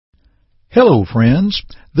Hello, friends.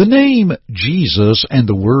 The name Jesus and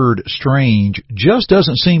the word strange just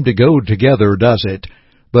doesn't seem to go together, does it?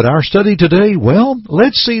 But our study today, well,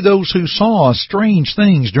 let's see those who saw strange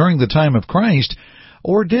things during the time of Christ,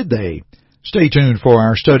 or did they? Stay tuned for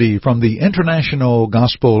our study from the International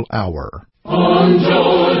Gospel Hour. On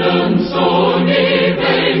Jordan's stormy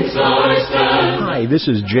banks I stand. Hi, this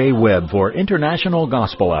is Jay Webb for International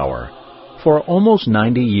Gospel Hour. For almost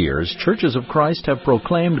 90 years, Churches of Christ have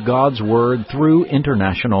proclaimed God's Word through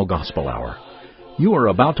International Gospel Hour. You are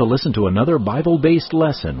about to listen to another Bible-based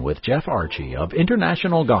lesson with Jeff Archie of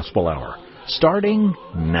International Gospel Hour, starting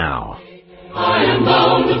now. I am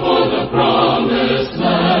bound for the promised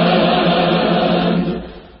land.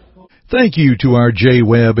 Thank you to our Jay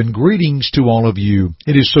Webb, and greetings to all of you.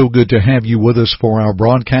 It is so good to have you with us for our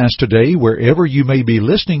broadcast today, wherever you may be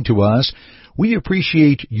listening to us. We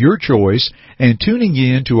appreciate your choice and tuning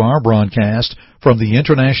in to our broadcast from the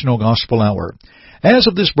International Gospel Hour. As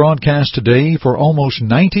of this broadcast today, for almost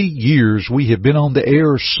 90 years, we have been on the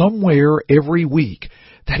air somewhere every week.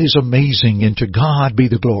 That is amazing, and to God be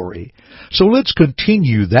the glory. So let's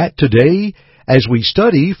continue that today as we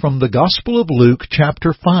study from the Gospel of Luke,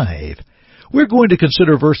 chapter 5. We're going to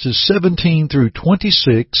consider verses 17 through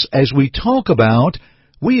 26 as we talk about,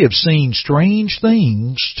 we have seen strange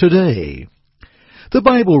things today. The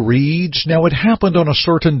Bible reads, Now it happened on a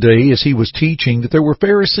certain day as he was teaching that there were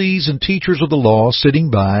Pharisees and teachers of the law sitting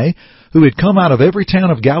by, who had come out of every town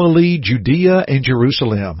of Galilee, Judea, and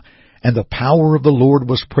Jerusalem, and the power of the Lord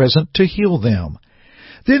was present to heal them.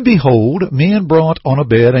 Then behold, men brought on a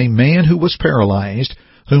bed a man who was paralyzed,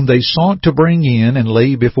 whom they sought to bring in and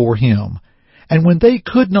lay before him. And when they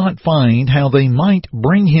could not find how they might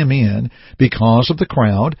bring him in, because of the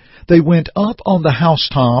crowd, they went up on the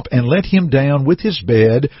housetop and let him down with his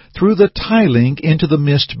bed through the tiling into the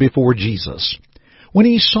midst before Jesus. When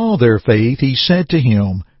he saw their faith, he said to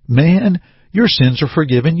him, Man, your sins are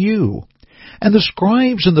forgiven you. And the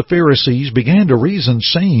scribes and the Pharisees began to reason,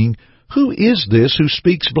 saying, Who is this who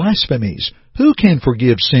speaks blasphemies? Who can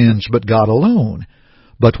forgive sins but God alone?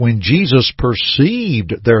 But when Jesus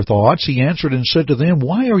perceived their thoughts, he answered and said to them,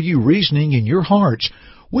 Why are you reasoning in your hearts?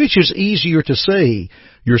 Which is easier to say,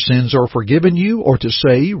 Your sins are forgiven you, or to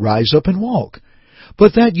say, Rise up and walk?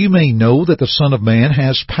 But that you may know that the Son of Man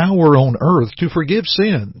has power on earth to forgive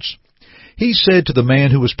sins. He said to the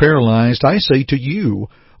man who was paralyzed, I say to you,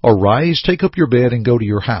 Arise, take up your bed, and go to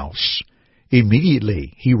your house.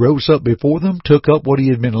 Immediately he rose up before them, took up what he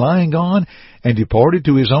had been lying on, and departed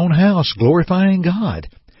to his own house, glorifying God.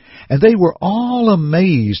 And they were all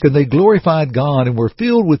amazed, and they glorified God, and were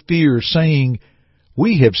filled with fear, saying,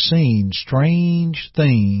 We have seen strange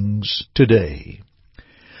things today.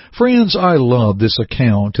 Friends, I love this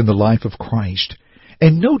account in the life of Christ.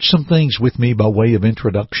 And note some things with me by way of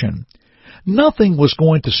introduction. Nothing was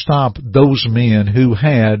going to stop those men who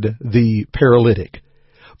had the paralytic.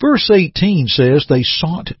 Verse 18 says they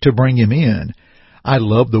sought to bring him in. I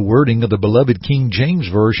love the wording of the beloved King James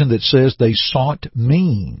Version that says they sought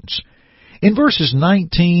means. In verses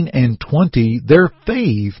 19 and 20, their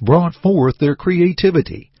faith brought forth their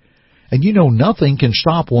creativity. And you know, nothing can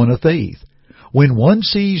stop one of faith. When one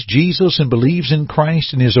sees Jesus and believes in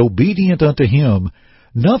Christ and is obedient unto him,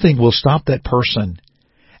 nothing will stop that person.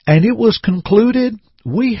 And it was concluded,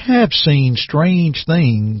 we have seen strange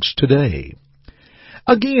things today.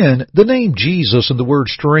 Again, the name Jesus and the word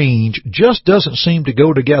strange just doesn't seem to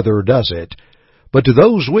go together, does it? But to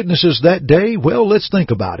those witnesses that day, well, let's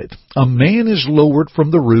think about it. A man is lowered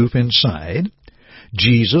from the roof inside.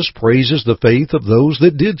 Jesus praises the faith of those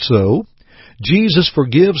that did so. Jesus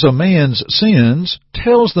forgives a man's sins,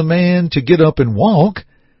 tells the man to get up and walk,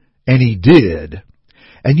 and he did.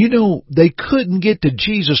 And you know, they couldn't get to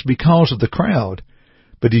Jesus because of the crowd.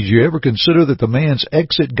 But did you ever consider that the man's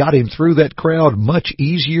exit got him through that crowd much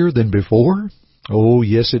easier than before? Oh,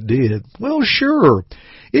 yes, it did. Well, sure,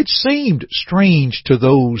 it seemed strange to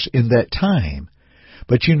those in that time.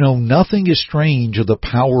 But you know, nothing is strange of the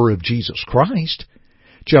power of Jesus Christ.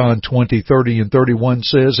 John 20:30 and 31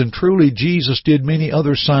 says, And truly Jesus did many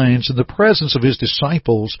other signs in the presence of his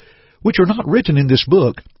disciples, which are not written in this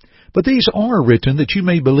book. But these are written that you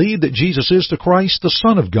may believe that Jesus is the Christ, the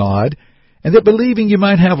Son of God, and that believing you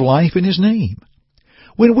might have life in his name.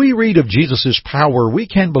 When we read of Jesus' power, we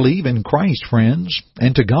can believe in Christ, friends,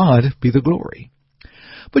 and to God be the glory.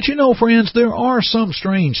 But you know, friends, there are some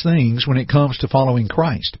strange things when it comes to following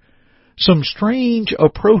Christ. Some strange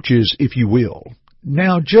approaches, if you will.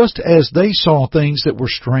 Now, just as they saw things that were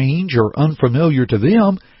strange or unfamiliar to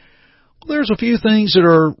them, there's a few things that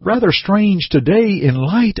are rather strange today in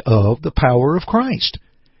light of the power of Christ.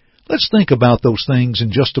 Let's think about those things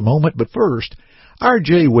in just a moment, but first, our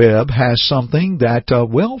J Webb has something that,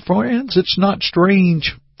 friends, it's not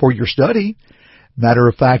strange for your study. Matter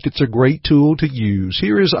of fact, it's a great tool to use.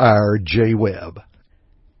 Here is our J Webb.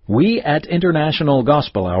 We at International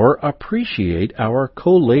Gospel Hour appreciate our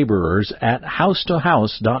co-laborers at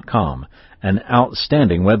HouseToHouse.com, an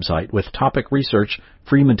outstanding website with topic research,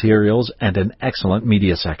 free materials, and an excellent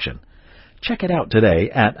media section. Check it out today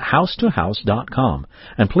at HouseToHouse.com,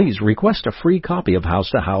 and please request a free copy of House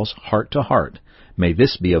to House, Heart to Heart. May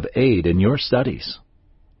this be of aid in your studies.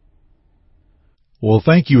 Well,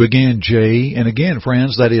 thank you again, Jay. And again,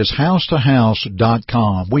 friends, that is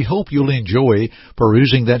HouseToHouse.com. We hope you'll enjoy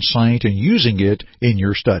perusing that site and using it in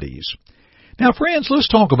your studies. Now, friends, let's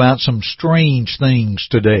talk about some strange things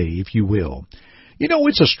today, if you will. You know,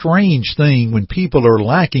 it's a strange thing when people are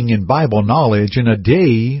lacking in Bible knowledge in a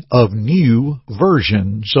day of new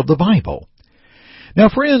versions of the Bible. Now,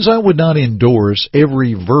 friends, I would not endorse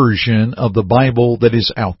every version of the Bible that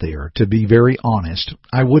is out there, to be very honest.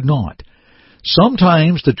 I would not.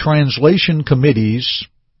 Sometimes the translation committees,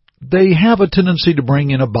 they have a tendency to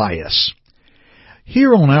bring in a bias.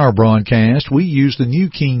 Here on our broadcast, we use the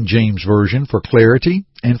New King James Version for clarity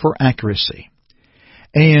and for accuracy.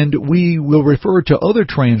 And we will refer to other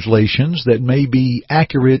translations that may be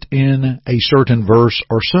accurate in a certain verse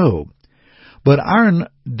or so. But our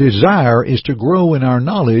desire is to grow in our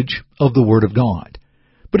knowledge of the Word of God.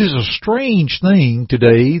 But it's a strange thing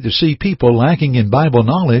today to see people lacking in Bible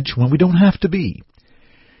knowledge when we don't have to be.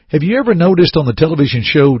 Have you ever noticed on the television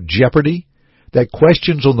show Jeopardy that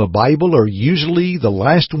questions on the Bible are usually the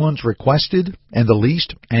last ones requested and the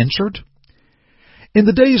least answered? In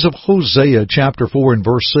the days of Hosea chapter 4 and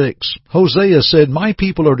verse 6, Hosea said, "My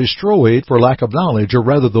people are destroyed for lack of knowledge," or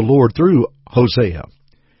rather the Lord through Hosea.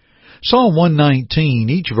 Psalm 119,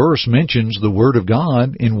 each verse mentions the Word of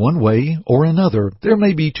God in one way or another. There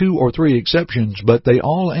may be 2 or 3 exceptions, but they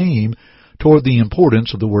all aim toward the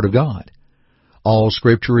importance of the Word of God. All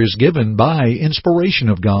Scripture is given by inspiration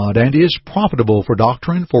of God and is profitable for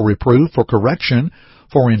doctrine, for reproof, for correction,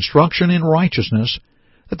 for instruction in righteousness,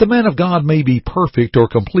 that the man of God may be perfect or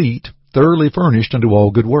complete, thoroughly furnished unto all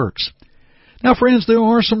good works. Now, friends, there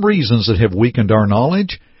are some reasons that have weakened our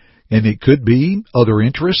knowledge, and it could be other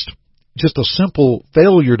interests, just a simple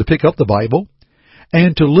failure to pick up the Bible,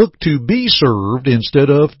 and to look to be served instead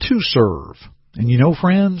of to serve. And you know,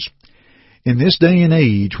 friends, in this day and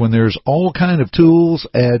age when there's all kind of tools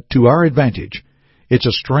to our advantage, it's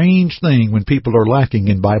a strange thing when people are lacking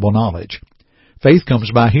in Bible knowledge. Faith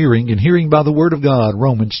comes by hearing, and hearing by the Word of God,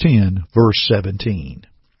 Romans 10, verse 17.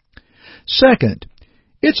 Second,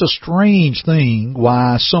 it's a strange thing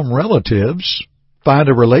why some relatives find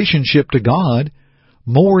a relationship to God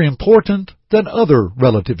more important than other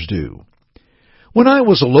relatives do. When I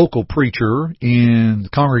was a local preacher in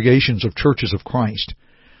congregations of Churches of Christ,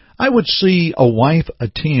 I would see a wife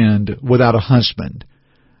attend without a husband,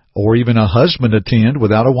 or even a husband attend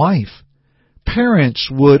without a wife. Parents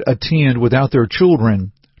would attend without their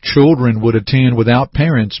children. Children would attend without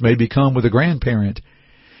parents, maybe come with a grandparent.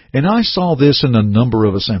 And I saw this in a number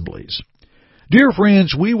of assemblies. Dear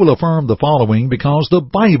friends, we will affirm the following because the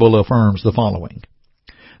Bible affirms the following.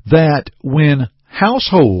 That when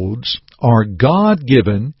households are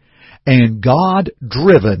God-given and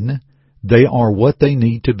God-driven, they are what they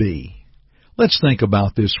need to be. Let's think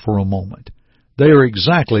about this for a moment. They are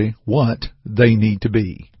exactly what they need to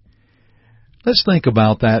be. Let's think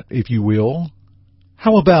about that, if you will.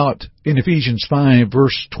 How about in Ephesians 5,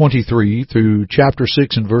 verse 23 through chapter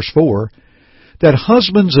 6 and verse 4, that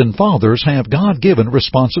husbands and fathers have God-given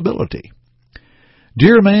responsibility.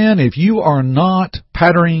 Dear man, if you are not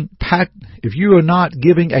giving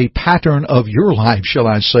a pattern of your life, shall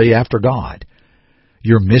I say, after God,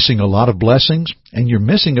 you're missing a lot of blessings, and you're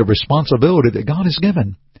missing a responsibility that God has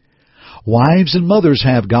given. Wives and mothers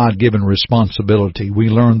have God-given responsibility. We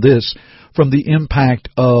learn this from the impact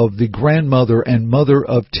of the grandmother and mother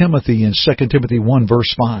of Timothy in 2 Timothy 1,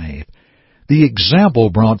 verse 5. The example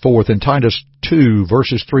brought forth in Titus 2,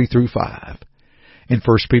 verses 3 through 5. In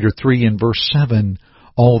 1 Peter 3 and verse 7,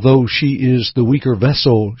 although she is the weaker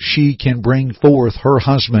vessel, she can bring forth her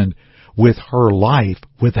husband with her life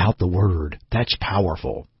without the word. That's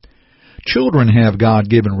powerful. Children have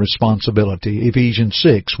God-given responsibility, Ephesians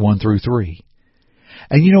 6, 1 through 3.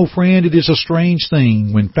 And you know, friend, it is a strange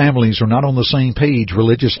thing when families are not on the same page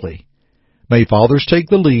religiously. May fathers take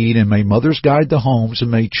the lead, and may mothers guide the homes,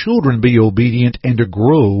 and may children be obedient and to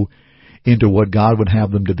grow into what God would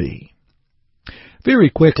have them to be.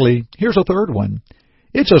 Very quickly, here's a third one.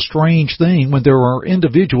 It's a strange thing when there are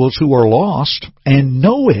individuals who are lost and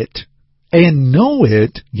know it and know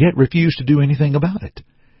it, yet refuse to do anything about it.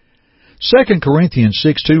 2 Corinthians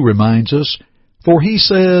 6:2 reminds us, "For he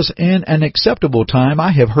says, in an acceptable time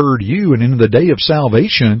I have heard you, and in the day of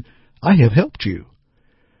salvation I have helped you."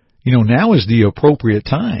 Now is the appropriate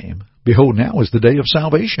time. Behold, now is the day of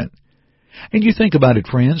salvation. And you think about it,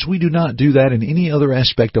 friends, we do not do that in any other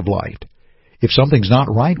aspect of life. If something's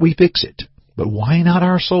not right, we fix it. But why not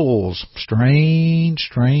our souls? Strange,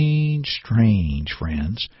 strange, strange,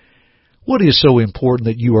 friends. What is so important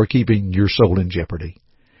that you are keeping your soul in jeopardy?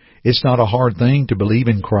 It's not a hard thing to believe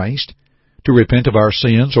in Christ, to repent of our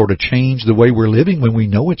sins, or to change the way we're living when we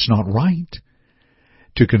know it's not right.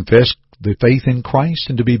 To confess the faith in Christ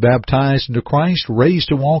and to be baptized into Christ, raised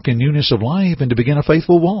to walk in newness of life, and to begin a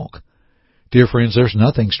faithful walk. Dear friends, there's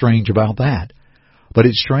nothing strange about that. But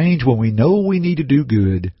it's strange when we know we need to do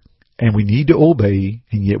good and we need to obey,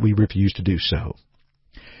 and yet we refuse to do so.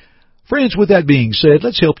 Friends, with that being said,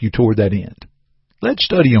 let's help you toward that end. Let's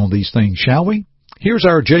study on these things, shall we? Here's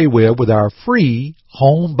our J. Webb with our free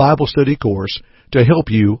home Bible study course to help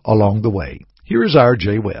you along the way. Here's our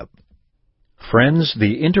J. Webb. Friends,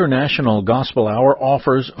 the International Gospel Hour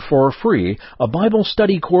offers for free a Bible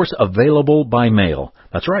study course available by mail.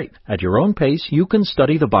 That's right. At your own pace, you can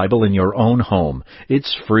study the Bible in your own home.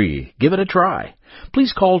 It's free. Give it a try.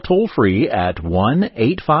 Please call toll-free at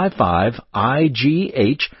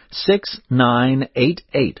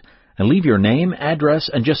 1-855-IGH-6988 and leave your name, address,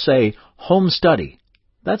 and just say, Home Study.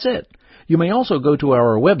 That's it. You may also go to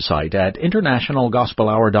our website at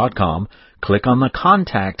internationalgospelhour.com, click on the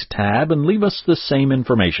Contact tab, and leave us the same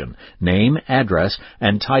information, name, address,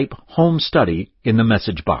 and type Home Study in the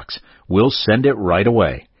message box. We'll send it right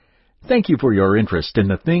away. Thank you for your interest in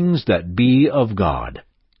the things that be of God.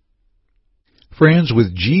 Friends,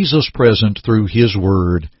 with Jesus present through His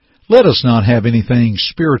Word, let us not have anything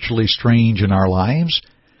spiritually strange in our lives.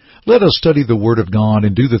 Let us study the Word of God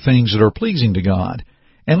and do the things that are pleasing to God.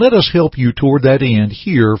 And let us help you toward that end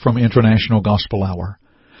here from International Gospel Hour.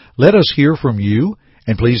 Let us hear from you,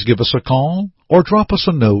 and please give us a call or drop us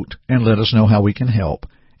a note and let us know how we can help.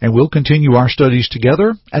 And we'll continue our studies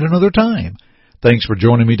together at another time. Thanks for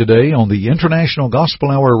joining me today on the International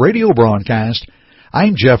Gospel Hour radio broadcast.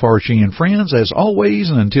 I'm Jeff Archie, and friends, as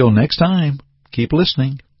always, and until next time, keep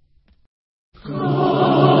listening.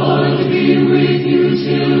 God be with you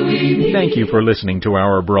till we meet. Thank you for listening to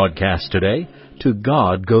our broadcast today. To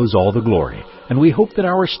God goes all the glory, and we hope that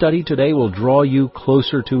our study today will draw you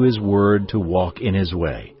closer to His Word to walk in His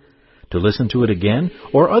way. To listen to it again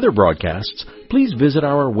or other broadcasts, please visit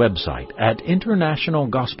our website at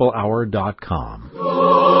internationalgospelhour.com.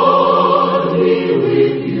 God be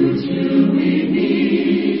with you.